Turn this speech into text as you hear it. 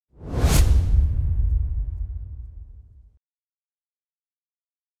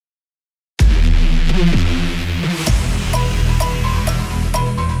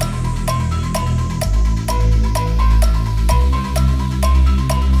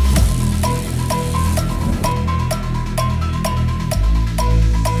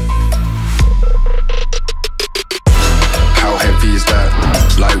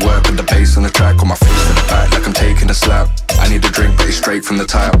from the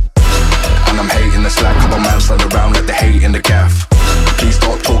top. And I'm hating the slack, couple man stand around like they hate in the gaff. Please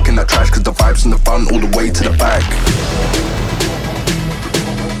stop talking that trash, cause the vibes in the front all the way to the back.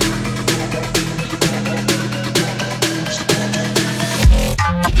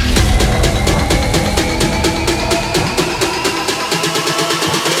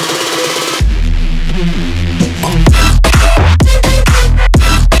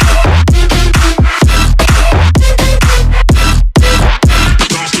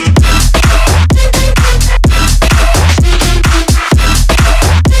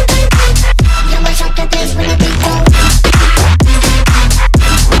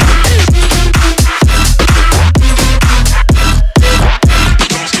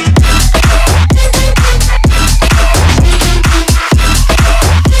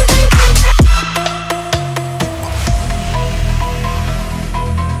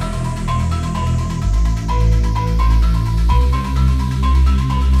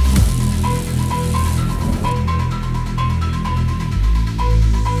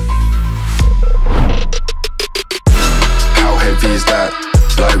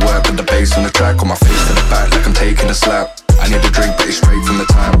 Light work with the bass on the track, on my face to the back like I'm taking a slap. I need a drink but it's straight from the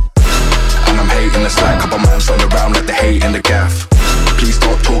tap. And I'm hating the slack, couple man stand around like they hate in the gaff. Please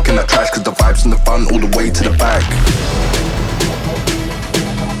stop talking that trash, cause the vibes in the front all the way to the back.